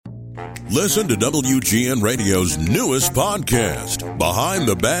Listen to WGN Radio's newest podcast, Behind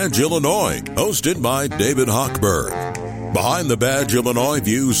the Badge Illinois, hosted by David Hochberg. Behind the Badge Illinois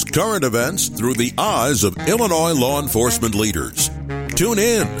views current events through the eyes of Illinois law enforcement leaders. Tune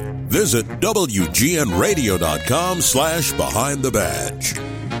in. Visit WGNRadio.com/Behind the Badge.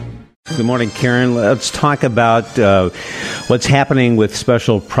 Good morning, Karen. Let's talk about what's happening with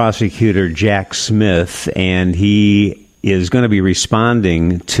Special Prosecutor Jack Smith, and he is going to be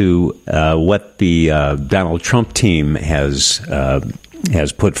responding to what the Donald Trump team has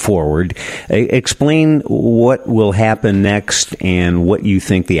put forward. Explain what will happen next and what you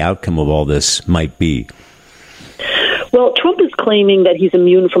think the outcome of all this might be. Well, Trump is claiming that he's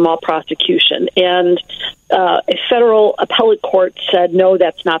immune from all prosecution, and a federal appellate court said, no,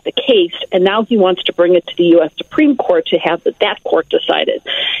 that's not the case, and now he wants to bring it to the U.S. Supreme Court to have that court decided.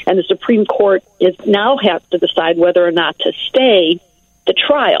 And the Supreme Court now has to decide whether or not to stay the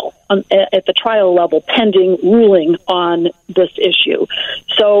trial at the trial level pending ruling on this issue.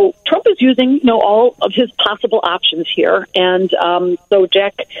 So Trump is using, all of his possible options here. And so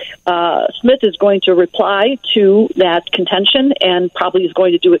Jack Smith is going to reply to that contention and probably is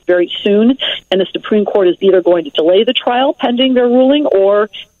going to do it very soon. And the Supreme Court is either going to delay the trial pending their ruling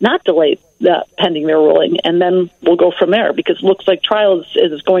or not delay pending their ruling. And then we'll go from there, because it looks like trial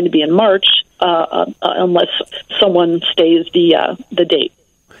is going to be in March unless someone stays the date.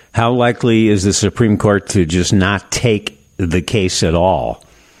 How likely is the Supreme Court to just not take the case at all?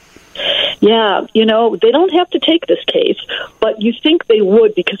 Yeah, they don't have to take this case, but you think they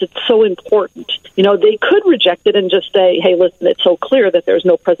would because it's so important. They could reject it and just say, hey, listen, it's so clear that there's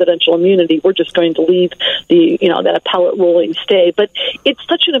no presidential immunity. We're just going to leave that appellate ruling stay. But it's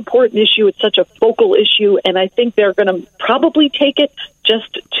such an important issue. It's such a focal issue. And I think they're going to probably take it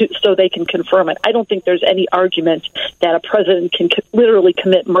just so they can confirm it. I don't think there's any argument that a president can literally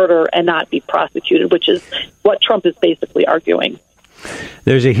commit murder and not be prosecuted, which is what Trump is basically arguing.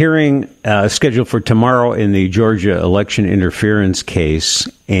 There's a hearing scheduled for tomorrow in the Georgia election interference case,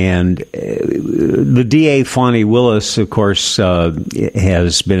 and the DA, Fani Willis, of course,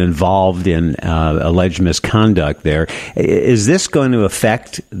 has been involved in alleged misconduct there. Is this going to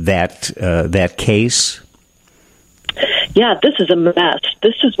affect that case? Yeah, this is a mess.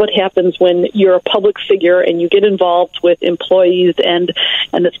 This is what happens when you're a public figure and you get involved with employees and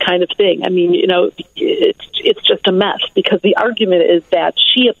this kind of thing. I mean, it's just a mess, because the argument is that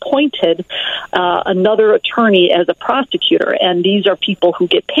she appointed another attorney as a prosecutor, and these are people who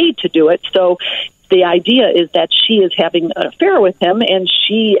get paid to do it. So the idea is that she is having an affair with him, and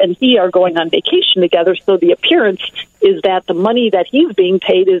she and he are going on vacation together. So the appearance is that the money that he's being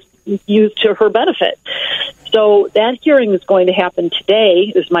paid is used to her benefit. So that hearing is going to happen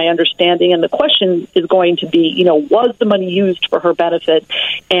today, is my understanding. And the question is going to be, was the money used for her benefit?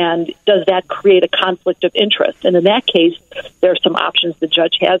 And does that create a conflict of interest? And in that case, there are some options the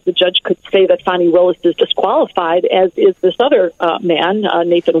judge has. The judge could say that Fani Willis is disqualified, as is this other man,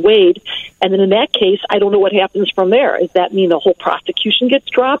 Nathan Wade. And then in that case, I don't know what happens from there. Does that mean the whole prosecution gets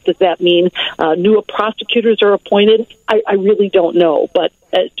dropped? Does that mean new prosecutors are appointed? I really don't know. But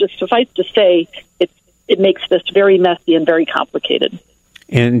just suffice to say, it makes this very messy and very complicated.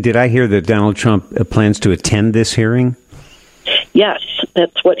 And did I hear that Donald Trump plans to attend this hearing? Yes,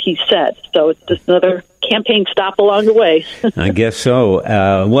 that's what he said. So it's just another campaign stop along the way. I guess so.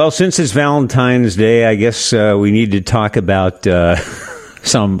 Well, since it's Valentine's Day, I guess we need to talk about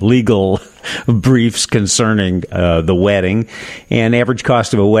some legal briefs concerning the wedding. And average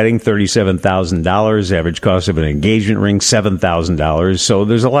cost of a wedding, $37,000. Average cost of an engagement ring, $7,000. So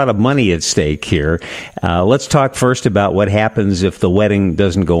there's a lot of money at stake here. Let's talk first about what happens if the wedding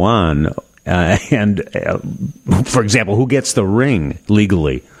doesn't go on. For example, who gets the ring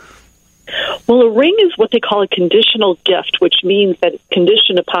legally? Well, a ring is what they call a conditional gift, which means that it's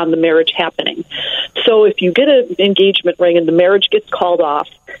conditioned upon the marriage happening. So if you get an engagement ring and the marriage gets called off,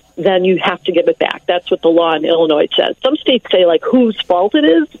 then you have to give it back. That's what the law in Illinois says. Some states say, whose fault it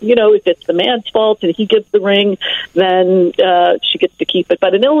is. If it's the man's fault and he gives the ring, then she gets to keep it.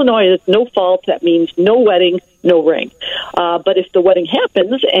 But in Illinois, it's no fault. That means no wedding, no ring. But if the wedding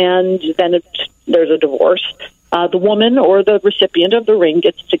happens and then there's a divorce, the woman or the recipient of the ring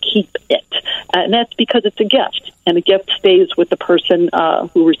gets to keep it. And that's because it's a gift, and a gift stays with the person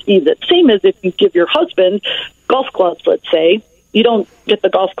who receives it. Same as if you give your husband golf clubs, let's say. You don't get the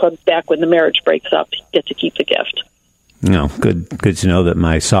golf clubs back when the marriage breaks up. You get to keep the gift. No, good to know that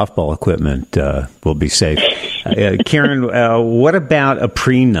my softball equipment will be safe. Karen, what about a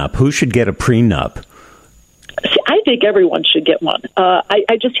prenup? Who should get a prenup? I think everyone should get one.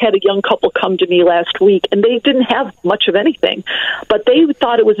 I just had a young couple come to me last week, and they didn't have much of anything, but they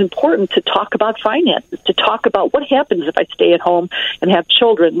thought it was important to talk about finances, to talk about what happens if I stay at home and have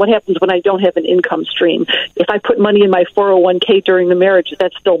children, what happens when I don't have an income stream, if I put money in my 401k during the marriage, is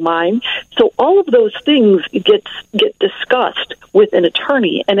that still mine? So all of those things get discussed with an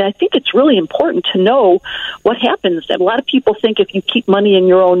attorney, and I think it's really important to know what happens. And a lot of people think if you keep money in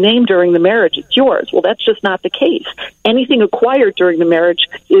your own name during the marriage, it's yours. Well, that's just not the case. Anything acquired during the marriage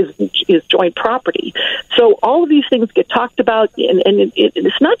is joint property. So all of these things get talked about, and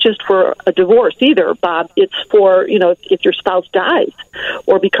it's not just for a divorce either, Bob. It's for, if your spouse dies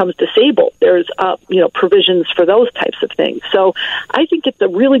or becomes disabled, there's, provisions for those types of things. So I think it's a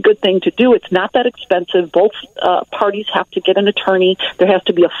really good thing to do. It's not that expensive. Both parties have to get an attorney. There has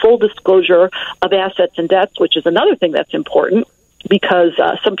to be a full disclosure of assets and debts, which is another thing that's important, because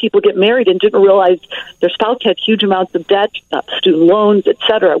some people get married and didn't realize their spouse had huge amounts of debt, student loans, et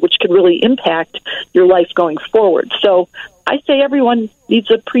cetera, which could really impact your life going forward. So I say everyone needs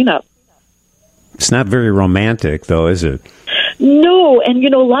a prenup. It's not very romantic, though, is it? No, and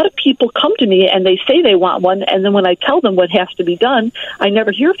a lot of people come to me and they say they want one, and then when I tell them what has to be done, I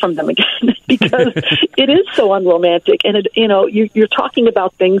never hear from them again because it is so unromantic, and you're talking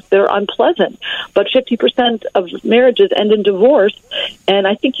about things that are unpleasant. But 50% of marriages end in divorce, and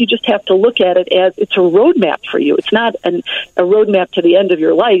I think you just have to look at it as it's a roadmap for you. It's not a roadmap to the end of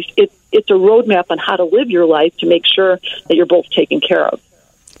your life. It's a roadmap on how to live your life to make sure that you're both taken care of.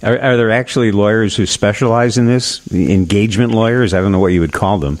 Are there actually lawyers who specialize in this? Engagement lawyers? I don't know what you would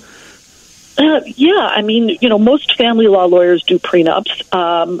call them. Yeah, most family law lawyers do prenups,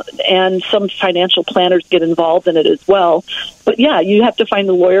 and some financial planners get involved in it as well. But yeah, you have to find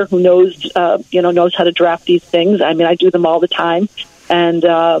a lawyer who knows how to draft these things. I do them all the time. And,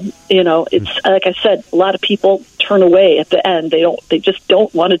 it's like I said, a lot of people turn away at the end. They just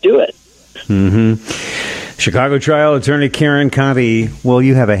don't want to do it. Mm-hmm. Chicago trial attorney Karen Conti. Well,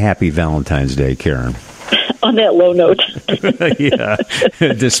 you have a happy Valentine's Day, Karen. On that low note. Yeah,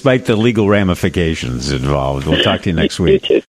 despite the legal ramifications involved. We'll talk to you next week. You too.